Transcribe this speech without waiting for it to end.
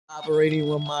Operating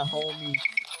with my homie.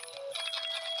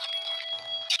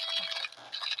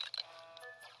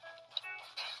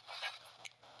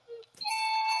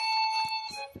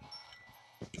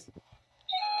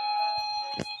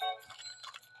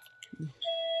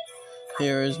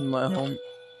 Here is my home.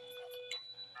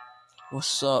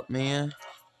 What's up, man?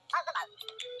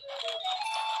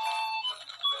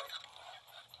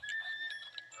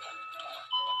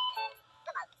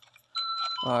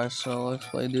 Alright, so let's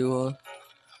play duo.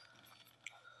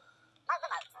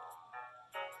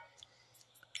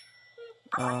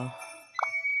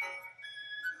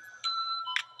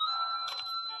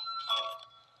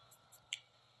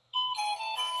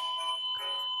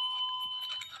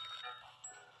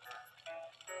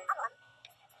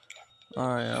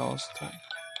 Alright, I'll start.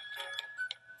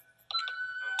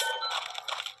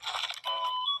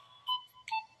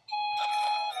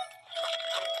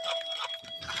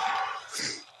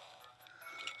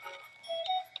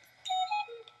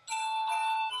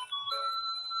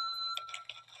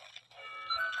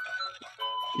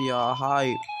 Yeah,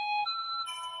 hype.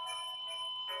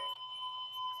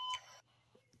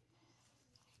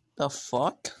 The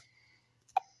fuck?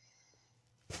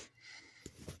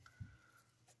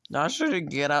 I should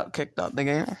get out, kicked out the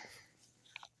game.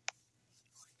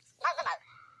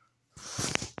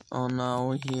 Oh no,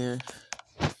 we're here.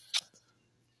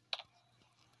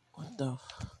 What the?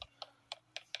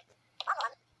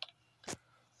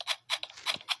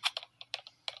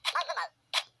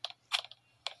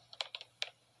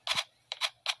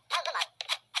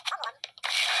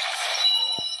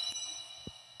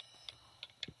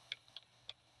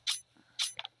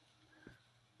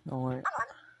 No wait.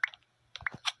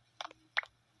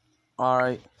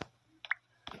 Alright.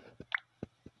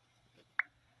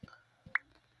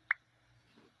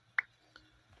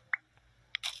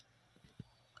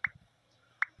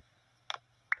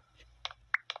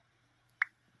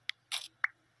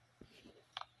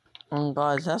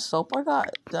 Guys, that soap I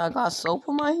got soap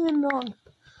in my hand, dog.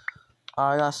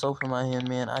 I got soap in my hand,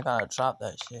 man. I gotta drop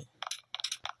that shit.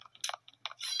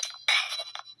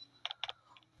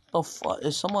 The fuck?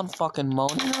 Is someone fucking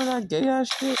moaning or that gay ass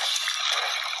shit?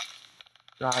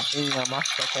 God damn, I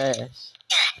suck ass.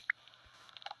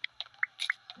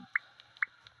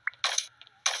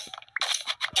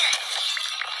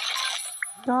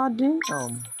 God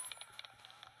damn.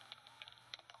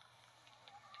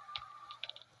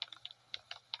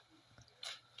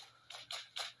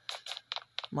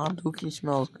 My dookie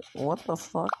smells. What the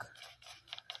fuck?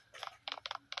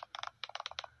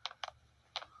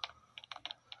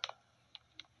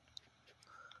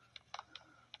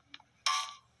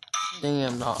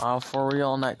 Damn, no, for real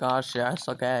on that god shit, I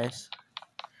suck ass.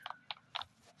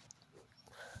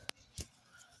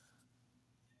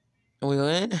 We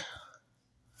win?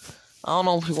 I don't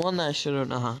know if we won that shit or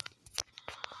not.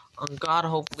 On God,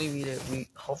 hopefully we did.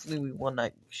 Hopefully we won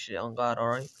that shit on God,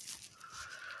 alright?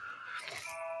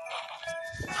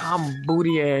 I'm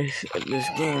booty ass at this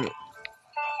game.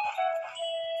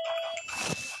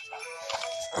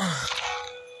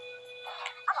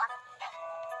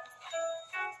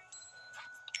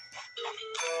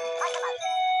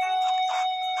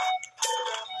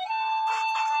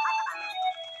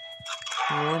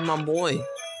 Where's my boy?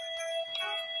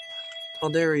 Oh,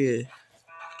 there he is.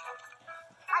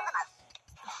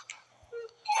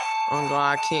 Oh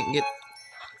God, I can't get.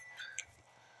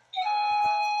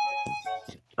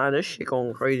 This shit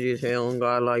going crazy as hell. Oh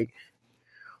God, like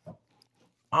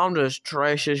I'm just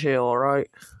trash as hell, alright?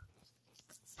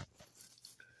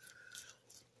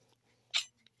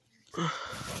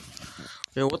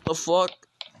 Man, what the fuck?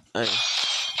 Hey.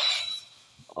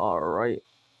 Alright.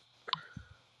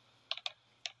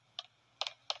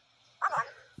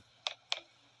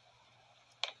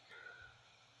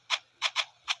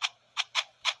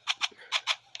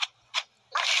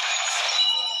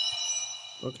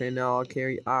 Okay, now I'll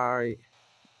carry. Alright.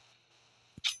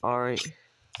 Alright.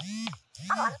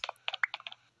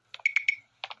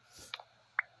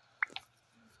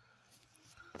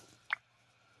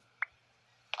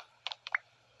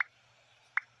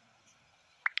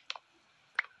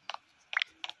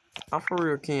 I for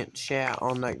real can't chat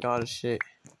on that god shit.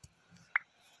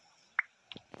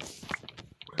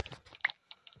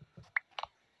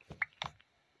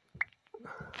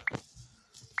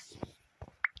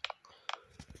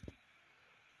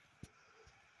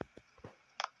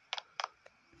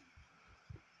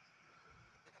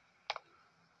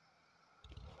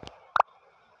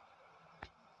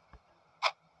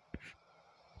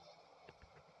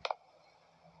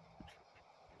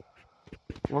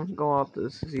 Let's go out to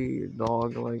see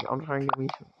dog. Like I'm trying to get me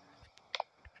some.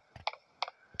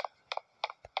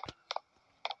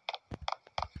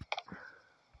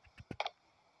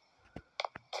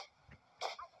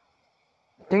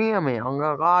 Damn it, oh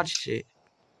my god, shit.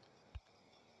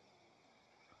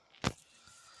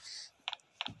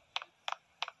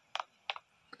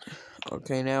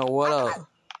 Okay, now what up?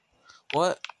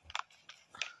 What?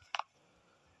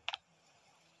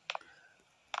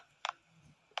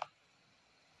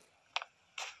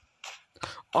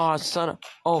 Oh, son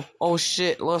of... Oh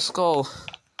shit, let's go.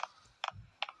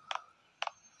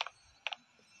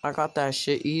 I got that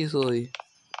shit easily.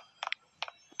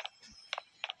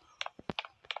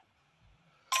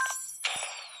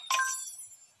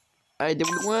 Hey, did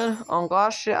we win? On God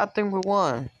shit, I think we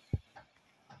won.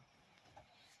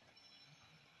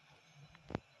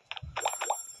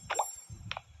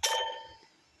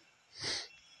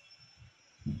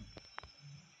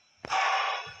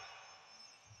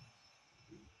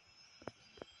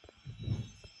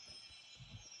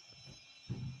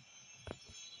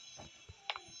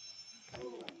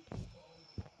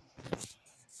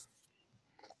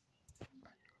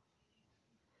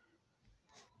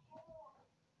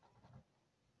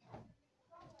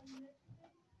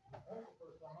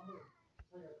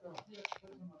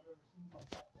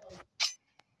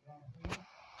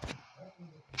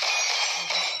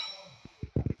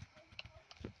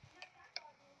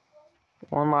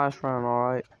 One last round,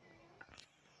 alright?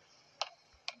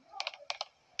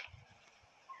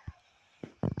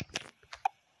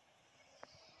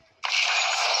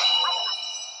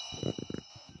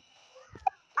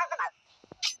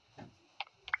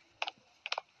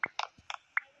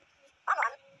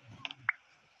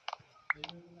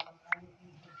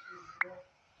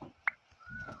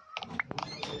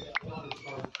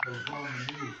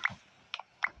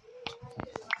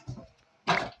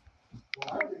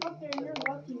 You're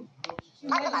lucky. You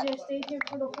might have just stayed here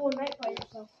for the whole night by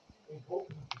yourself.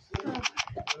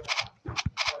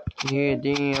 Yeah,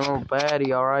 damn, I'm a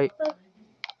baddie, alright?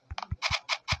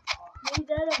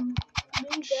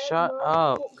 Shut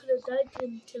up. Could have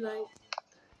died tonight.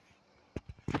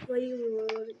 Why you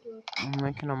were I'm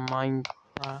making a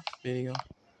Minecraft video.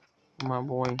 My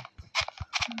boy.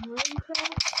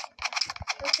 Minecraft?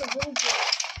 That's a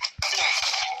Roblox.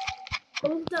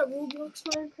 What was that Roblox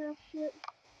Minecraft shit?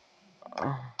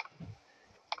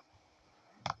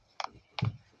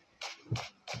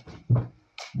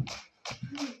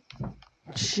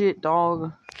 Shit,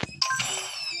 dog.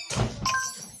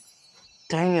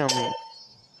 Damn it.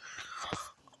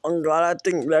 Oh God, I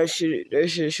think that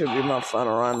shit should be my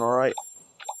final round, alright?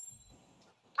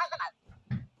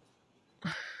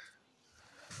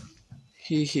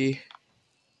 Hee hee.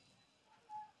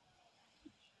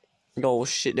 Yo,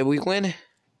 shit, did we win? I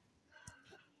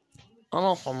don't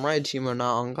know if I'm red team or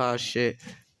not on God shit.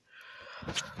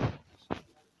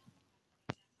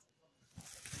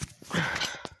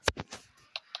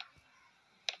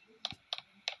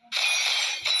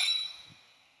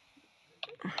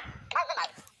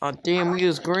 Oh damn, we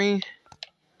is green.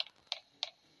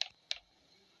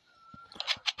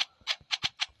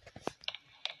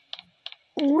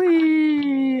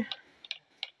 Wee.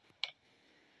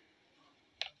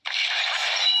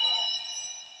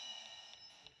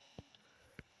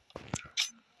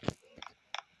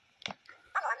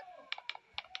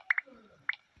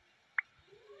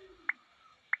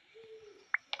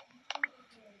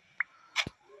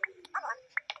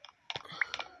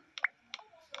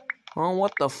 Oh,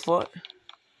 what the fuck?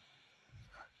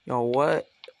 Yo, what?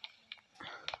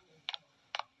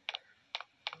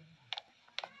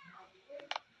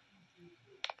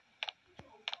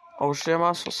 Oh shit, am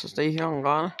I supposed to stay here on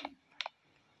Ghana?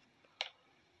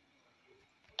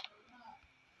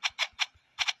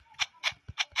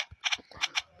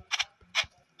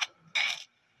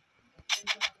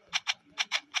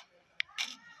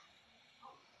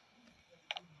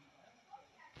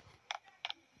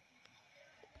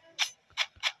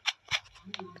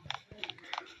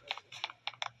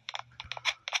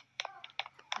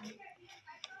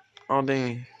 Oh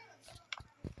dang.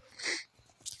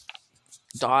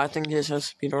 Dog, I think this has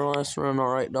to be the last run,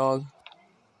 alright, dog.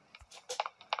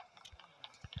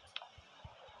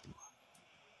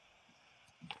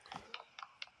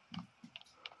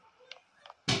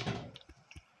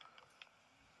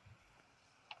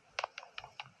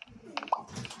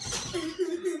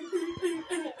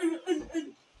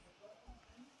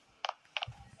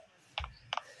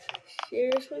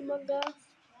 Seriously, my guy?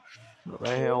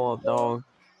 The hell up, dog.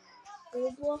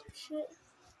 Roblox shit?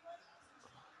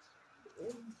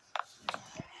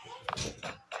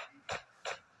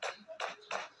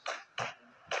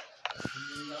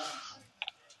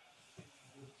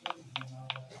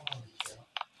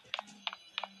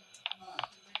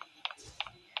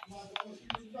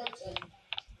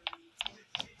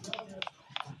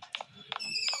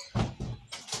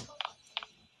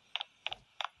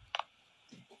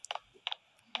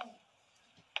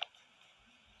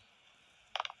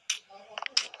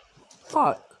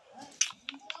 Fuck.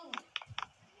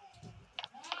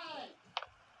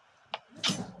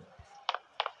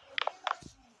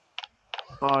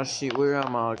 Oh shit, where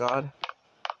am I, God?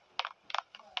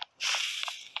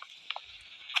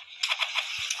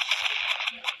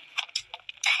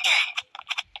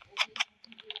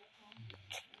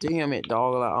 Damn it,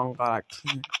 dog. Like, oh God, I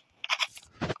can't.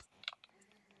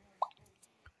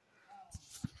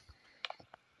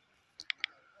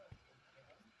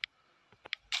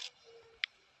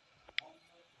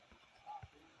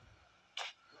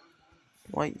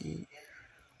 Wait.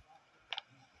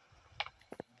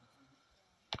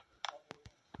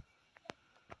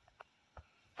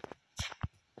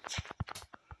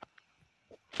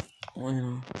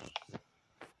 Bueno.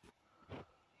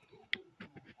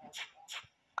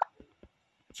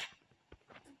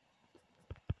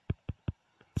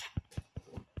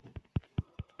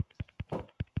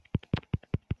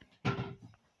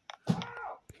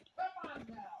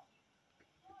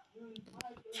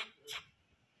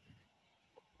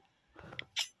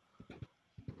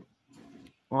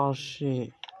 Oh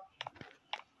shit.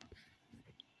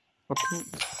 Okay.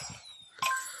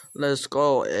 Let's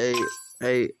go.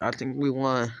 Hey, I think we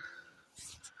won.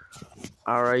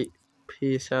 Alright.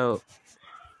 Peace out.